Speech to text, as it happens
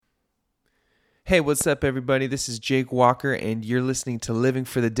Hey, what's up, everybody? This is Jake Walker, and you're listening to Living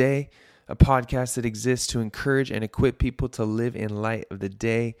for the Day, a podcast that exists to encourage and equip people to live in light of the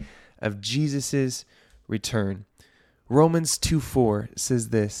day of Jesus' return. Romans 2:4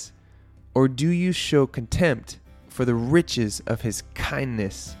 says this, "Or do you show contempt for the riches of his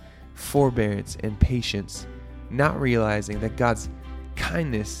kindness, forbearance, and patience, not realizing that God's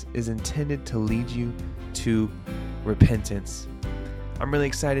kindness is intended to lead you to repentance?" I'm really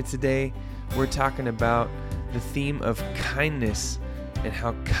excited today. We're talking about the theme of kindness and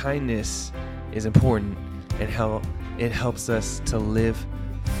how kindness is important and how it helps us to live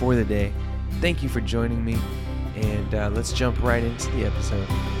for the day. Thank you for joining me, and let's jump right into the episode.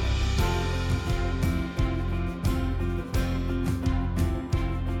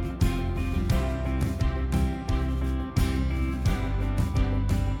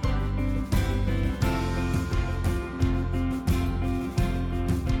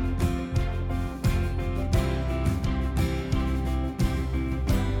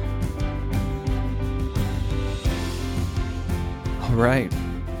 Right.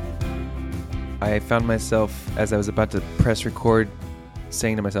 I found myself, as I was about to press record,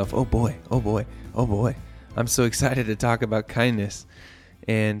 saying to myself, oh boy. I'm so excited to talk about kindness.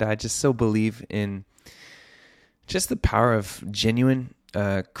 And I just so believe in just the power of genuine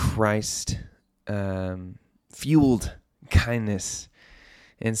Christ fueled kindness.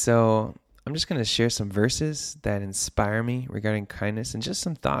 And so I'm just going to share some verses that inspire me regarding kindness and just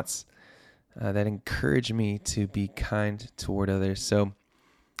some thoughts that encourage me to be kind toward others. So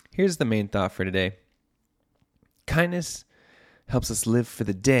here's the main thought for today. Kindness helps us live for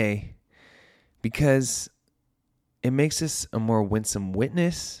the day because it makes us a more winsome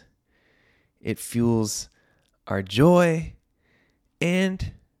witness. It fuels our joy,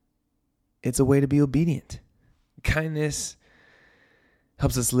 and it's a way to be obedient. Kindness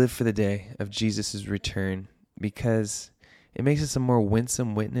helps us live for the day of Jesus' return because it makes us a more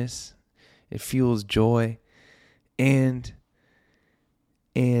winsome witness. It fuels joy, and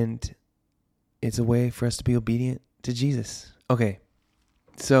it's a way for us to be obedient to Jesus. Okay,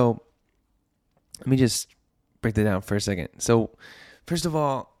 so let me just break that down for a second. So first of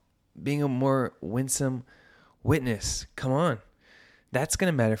all, being a more winsome witness, come on. That's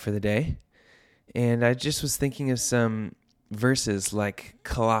going to matter for the day. And I just was thinking of some verses like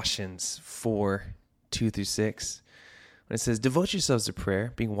Colossians 4:2-6. When it says, "Devote yourselves to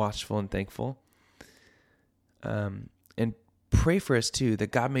prayer, being watchful and thankful." And pray for us too,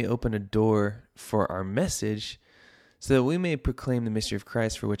 that God may open a door for our message so that we may proclaim the mystery of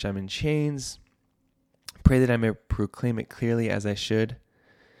Christ, for which I'm in chains. Pray that I may proclaim it clearly as I should.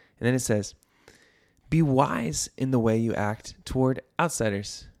 And then it says, "Be wise in the way you act toward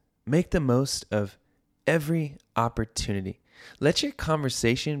outsiders. Make the most of every opportunity. Let your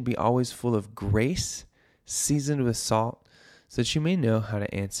conversation be always full of grace, seasoned with salt, so that you may know how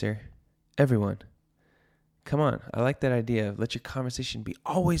to answer everyone." Come on, I like that idea of let your conversation be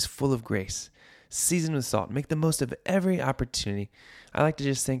always full of grace, seasoned with salt. Make the most of every opportunity. I like to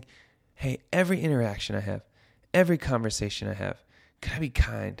just think, hey, every interaction I have, every conversation I have, could I be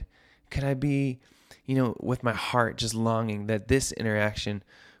kind? Could I be, with my heart just longing that this interaction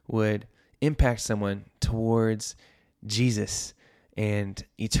would impact someone towards Jesus and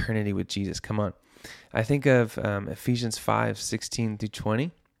eternity with Jesus? Come on. I think of Ephesians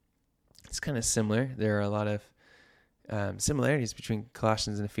 5:16-20. It's kind of similar. There are a lot of similarities between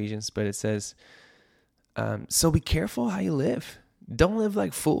Colossians and Ephesians, but it says, "So be careful how you live. Don't live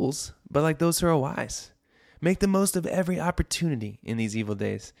like fools, but like those who are wise. Make the most of every opportunity in these evil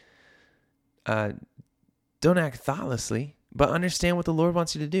days. Don't act thoughtlessly, but understand what the Lord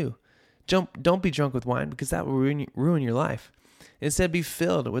wants you to do. Don't be drunk with wine, because that will ruin your life. Instead, be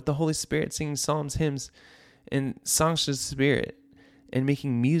filled with the Holy Spirit, singing psalms, hymns, and songs to the Spirit, and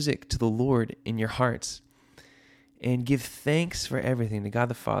making music to the Lord in your hearts. And give thanks for everything to God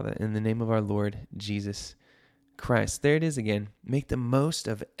the Father in the name of our Lord Jesus Christ." There it is again. Make the most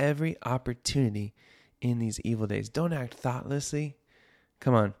of every opportunity in these evil days. Don't act thoughtlessly.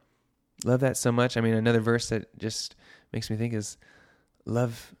 Come on. Love that so much. I mean, another verse that just makes me think is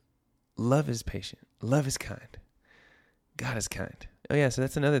love is patient. Love is kind. God is kind. Oh yeah, so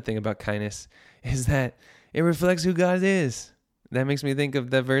that's another thing about kindness, is that it reflects who God is. That makes me think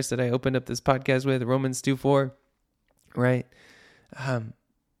of the verse that I opened up this podcast with, Romans 2:4, right?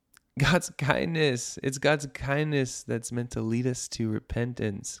 God's kindness. It's God's kindness that's meant to lead us to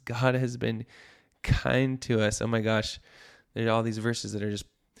repentance. God has been kind to us. Oh my gosh. There are all these verses that are just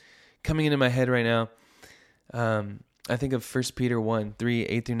coming into my head right now. I think of 1 Peter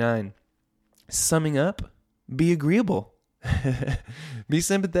 1:3-8-9. Summing up, be agreeable, Be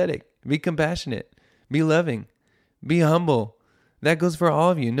sympathetic. Be compassionate. Be loving. Be humble. That goes for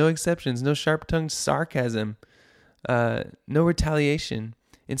all of you. No exceptions. No sharp-tongued sarcasm. No retaliation.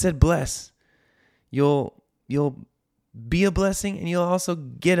 Instead, bless. You'll be a blessing, and you'll also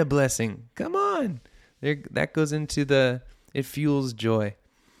get a blessing. Come on. That goes into it fuels joy.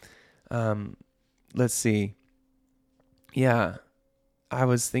 Let's see. Yeah, I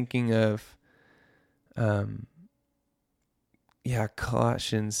was thinking of,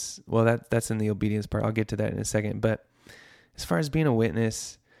 Colossians. Well, that's in the obedience part. I'll get to that in a second. But as far as being a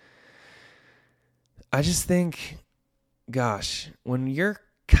witness, I just think, gosh, when you're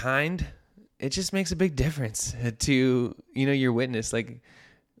kind, it just makes a big difference to, your witness. Like,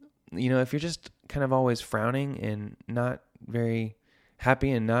 if you're just kind of always frowning and not very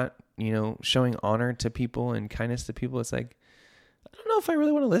happy and not, showing honor to people and kindness to people, it's like, I don't know if I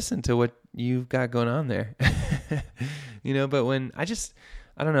really want to listen to what you've got going on there. But when I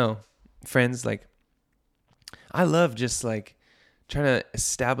don't know, friends, like, I love just like trying to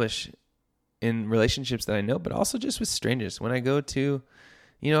establish in relationships that I know, but also just with strangers. When I go to,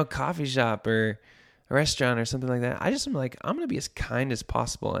 a coffee shop or a restaurant or something like that, I'm going to be as kind as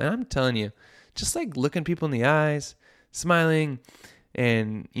possible. And I'm telling you, just like looking people in the eyes, smiling,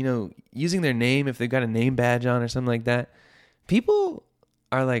 and, using their name if they've got a name badge on or something like that. People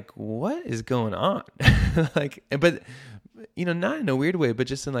are like, what is going on? But, not in a weird way, but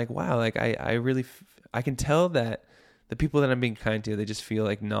just in like, wow, like I really, I can tell that the people that I'm being kind to, they just feel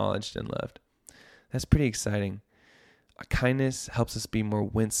acknowledged and loved. That's pretty exciting. Kindness helps us be more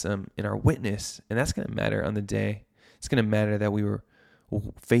winsome in our witness, and that's going to matter on the day. It's going to matter that we were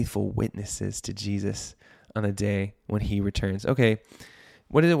faithful witnesses to Jesus on the day when he returns. Okay,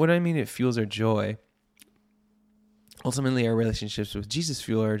 what do I mean it fuels our joy? Ultimately, our relationships with Jesus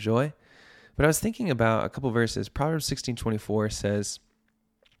fuel our joy. But I was thinking about a couple verses. Proverbs 16:24 says,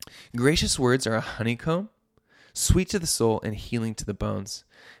 "Gracious words are a honeycomb, sweet to the soul and healing to the bones."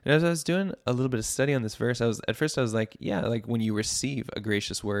 And as I was doing a little bit of study on this verse, I was like, yeah, like when you receive a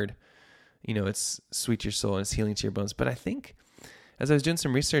gracious word, it's sweet to your soul and it's healing to your bones. But I think as I was doing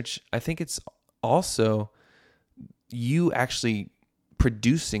some research, I think it's also you actually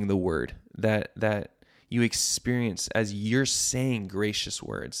producing the word that you experience as you're saying gracious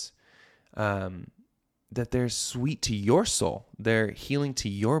words, that they're sweet to your soul. They're healing to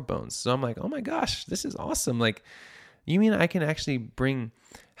your bones. So I'm like, oh my gosh, this is awesome. Like, you mean I can actually bring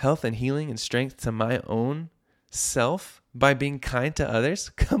health and healing and strength to my own self by being kind to others?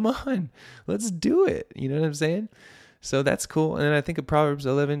 Come on, let's do it. You know what I'm saying? So that's cool. And then I think of Proverbs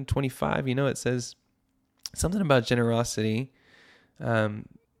 11:25, it says something about generosity. And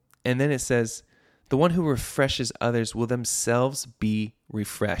then it says, the one who refreshes others will themselves be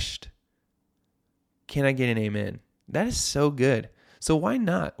refreshed. Can I get an amen? That is so good. So why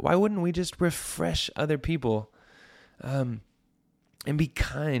not? Why wouldn't we just refresh other people, and be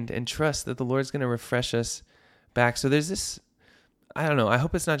kind and trust that the Lord's going to refresh us back? So there's this, I don't know, I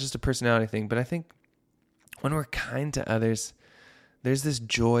hope it's not just a personality thing, but I think when we're kind to others, there's this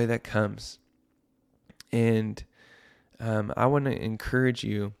joy that comes. And I want to encourage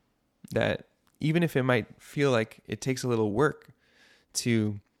you that even if it might feel like it takes a little work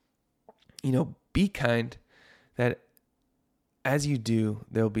to, be kind, that as you do,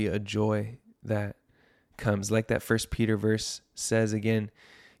 there'll be a joy that comes. Like that 1 Peter verse says again,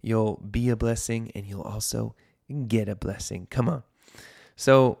 you'll be a blessing and you'll also get a blessing. Come on.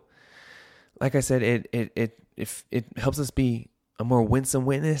 So, like I said, it helps us be a more winsome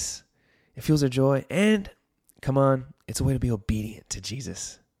witness. It fuels our joy. And come on, it's a way to be obedient to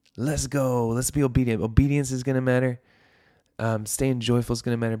Jesus. Let's go. Let's be obedient. Obedience is going to matter. Staying joyful is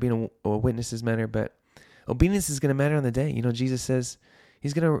going to matter. Being a witness is matter, but obedience is going to matter on the day. Jesus says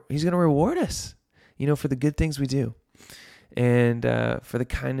he's going to reward us, for the good things we do, and for the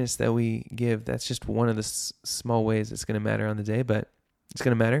kindness that we give. That's just one of the small ways it's going to matter on the day, but it's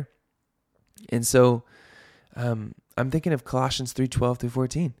going to matter. And so, I'm thinking of Colossians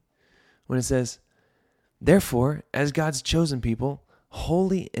 3:12-14, when it says, "Therefore, as God's chosen people,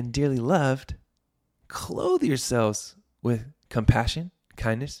 holy and dearly loved, clothe yourselves with compassion,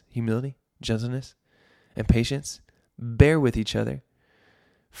 kindness, humility, gentleness, and patience. Bear with each other.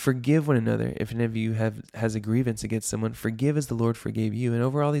 Forgive one another if any of you has a grievance against someone. Forgive as the Lord forgave you. And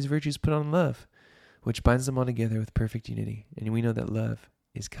over all these virtues put on love, which binds them all together with perfect unity." And we know that love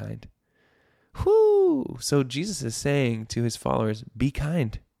is kind. Whoo! So Jesus is saying to his followers, be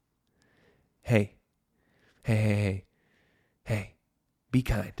kind. Hey, be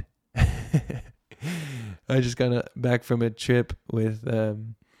kind. I just got back from a trip with,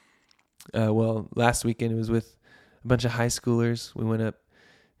 last weekend it was with a bunch of high schoolers. We went up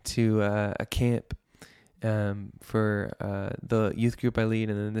to a camp for the youth group I lead,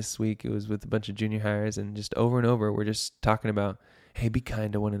 and then this week it was with a bunch of junior hires, and just over and over we're just talking about, hey, be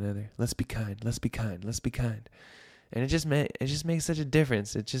kind to one another. Let's be kind. Let's be kind. Let's be kind. And it just makes such a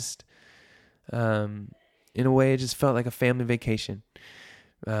difference. It just in a way, it just felt like a family vacation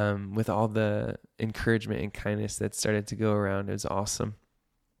with all the encouragement and kindness that started to go around. It was awesome.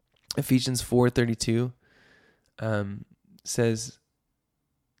 Ephesians 4:32 says,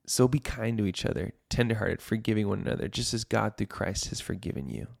 so be kind to each other, tenderhearted, forgiving one another, just as God through Christ has forgiven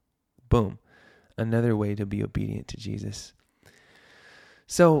you. Boom. Another way to be obedient to Jesus.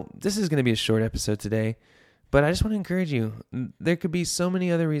 So this is going to be a short episode today, but I just want to encourage you. There could be so many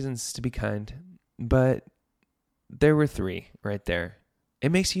other reasons to be kind, but there were 3 right there.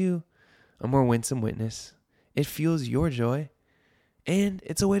 It makes you a more winsome witness. It fuels your joy, and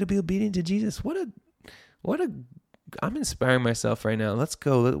it's a way to be obedient to Jesus. I'm inspiring myself right now. Let's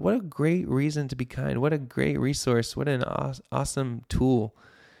go. What a great reason to be kind. What a great resource. What an awesome tool.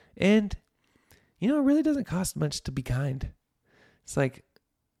 And, it really doesn't cost much to be kind. It's like,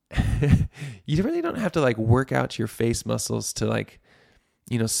 you really don't have to work out your face muscles to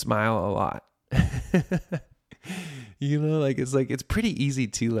smile a lot. It's pretty easy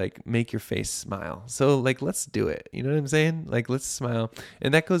to make your face smile. So let's do it. You know what I'm saying? Let's smile.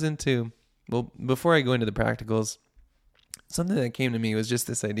 And that goes into, well, before I go into the practicals, something that came to me was just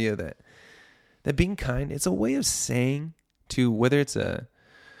this idea that being kind, it's a way of saying to, whether it's a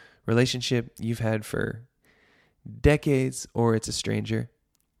relationship you've had for decades or it's a stranger,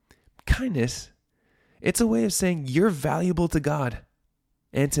 kindness, it's a way of saying you're valuable to God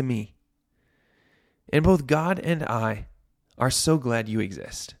and to me. And both God and I are so glad you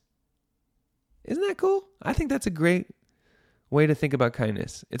exist. Isn't that cool? I think that's a great way to think about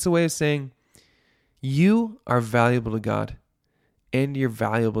kindness. It's a way of saying you are valuable to God and you're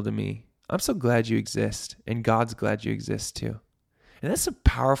valuable to me. I'm so glad you exist, and God's glad you exist too. And that's a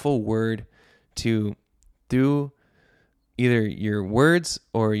powerful word to, through either your words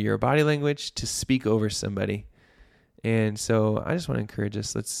or your body language, to speak over somebody. And so I just want to encourage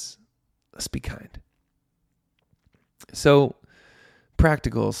us, let's be kind. So,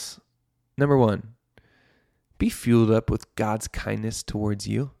 practicals. Number 1, be fueled up with God's kindness towards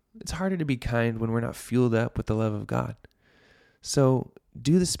you. It's harder to be kind when we're not fueled up with the love of God. So,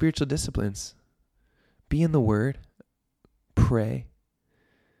 do the spiritual disciplines. Be in the Word. Pray.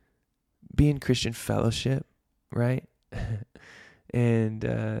 Be in Christian fellowship, right?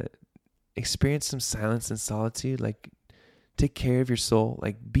 And experience some silence and solitude. Take care of your soul.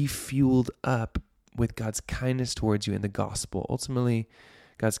 Be fueled up with God's kindness towards you in the gospel. Ultimately,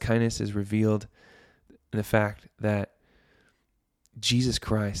 God's kindness is revealed in the fact that Jesus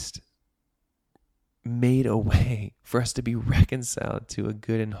Christ made a way for us to be reconciled to a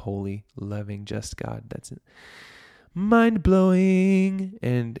good and holy, loving, just God. That's mind-blowing,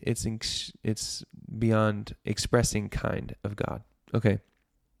 and it's beyond expressing kind of God. Okay,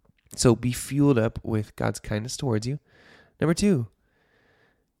 so be fueled up with God's kindness towards you. Number 2,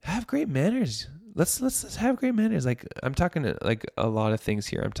 have great manners. Let's have great manners. I'm talking a lot of things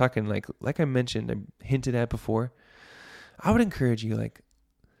here. I'm talking like I mentioned, I hinted at before. I would encourage you,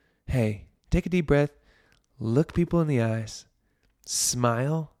 hey, take a deep breath, look people in the eyes,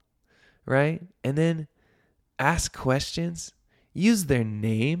 smile, right? And then ask questions, use their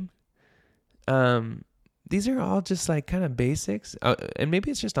name. These are all just kind of basics. And maybe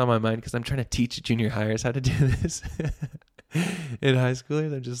it's just on my mind because I'm trying to teach junior hires how to do this. In high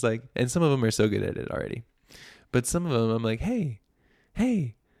schoolers, I'm just and some of them are so good at it already. But some of them, I'm like, hey.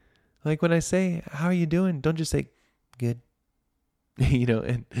 When I say, how are you doing? Don't just say, good.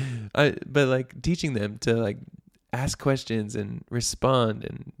 But teaching them to ask questions and respond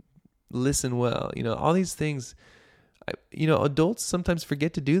and listen well. All these things, adults sometimes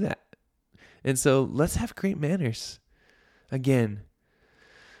forget to do that. And so let's have great manners. Again,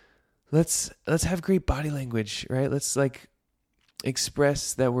 let's have great body language, right? Let's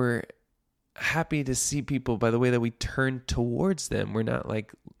express that we're happy to see people by the way that we turn towards them. We're not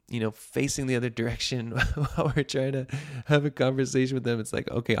facing the other direction while we're trying to have a conversation with them. It's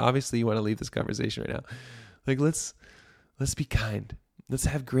okay, obviously you want to leave this conversation right now. Let's be kind. Let's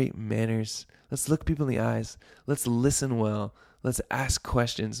have great manners. Let's look people in the eyes. Let's listen well. Let's ask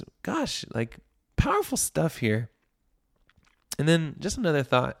questions. Gosh, powerful stuff here. And then just another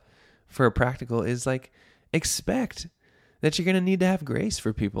thought for a practical is expect that you're going to need to have grace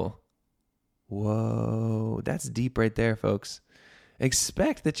for people. Whoa, that's deep right there, folks.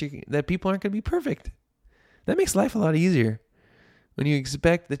 Expect that people aren't going to be perfect. That makes life a lot easier when you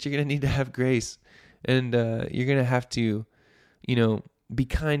expect that you're going to need to have grace. And you're going to have to, be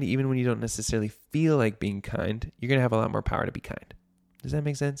kind even when you don't necessarily feel like being kind. You're going to have a lot more power to be kind. Does that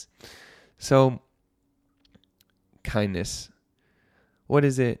make sense? So, kindness. What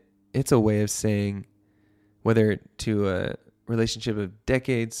is it? It's a way of saying, whether to a relationship of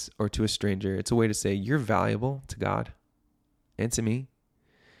decades or to a stranger, it's a way to say you're valuable to God and to me.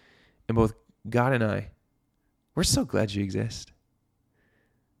 And both God and I, we're so glad you exist.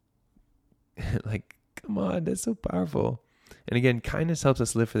 Like, come on, that's so powerful. And again, kindness helps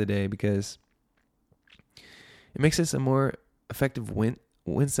us live for the day because it makes us a more effective,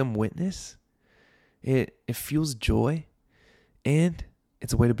 winsome witness. It fuels joy, and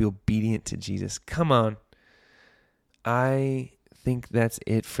it's a way to be obedient to Jesus. Come on. I think that's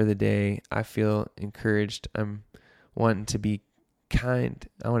it for the day. I feel encouraged. I'm wanting to be kind.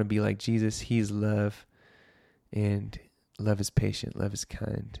 I want to be like Jesus. He's love, and love is patient. Love is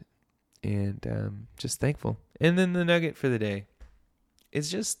kind, and just thankful. And then the nugget for the day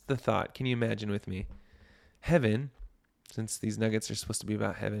is just the thought. Can you imagine with me? Heaven, since these nuggets are supposed to be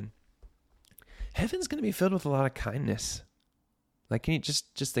about heaven, heaven's going to be filled with a lot of kindness. Like, can you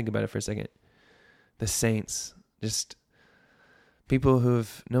just think about it for a second? The saints, just people who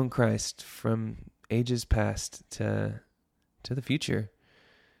have known Christ from ages past to the future,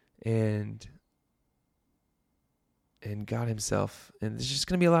 and God himself. And there's just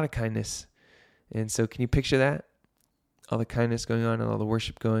going to be a lot of kindness. And so can you picture that? All the kindness going on, and all the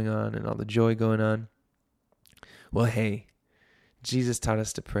worship going on, and all the joy going on. Well, hey, Jesus taught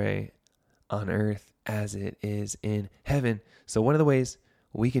us to pray on earth as it is in heaven. So one of the ways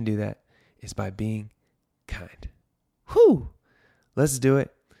we can do that is by being kind. Whew! Let's do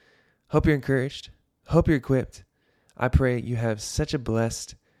it. Hope you're encouraged. Hope you're equipped. I pray you have such a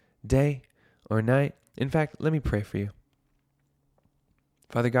blessed day or night. In fact, let me pray for you.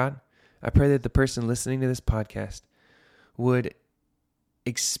 Father God, I pray that the person listening to this podcast would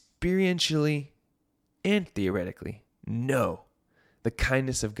experientially and theoretically know the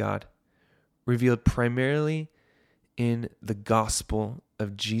kindness of God revealed primarily in the gospel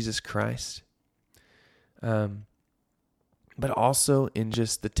of Jesus Christ, but also in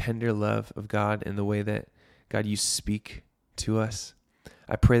just the tender love of God and the way that, God, you speak to us.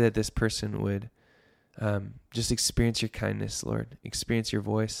 I pray that this person would just experience your kindness, Lord, experience your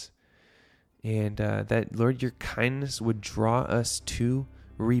voice, and that, Lord, your kindness would draw us to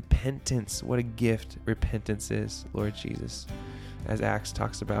repentance. What a gift repentance is, Lord Jesus, as Acts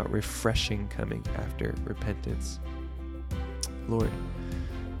talks about refreshing coming after repentance. Lord,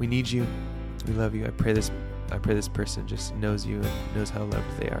 we need you. We love you. I pray this person just knows you and knows how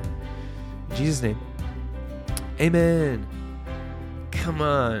loved they are. In Jesus' name, amen. Come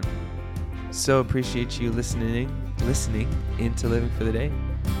on. So appreciate you listening into Living for the Day.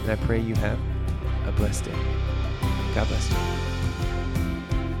 And I pray you have a blessed day. God bless you.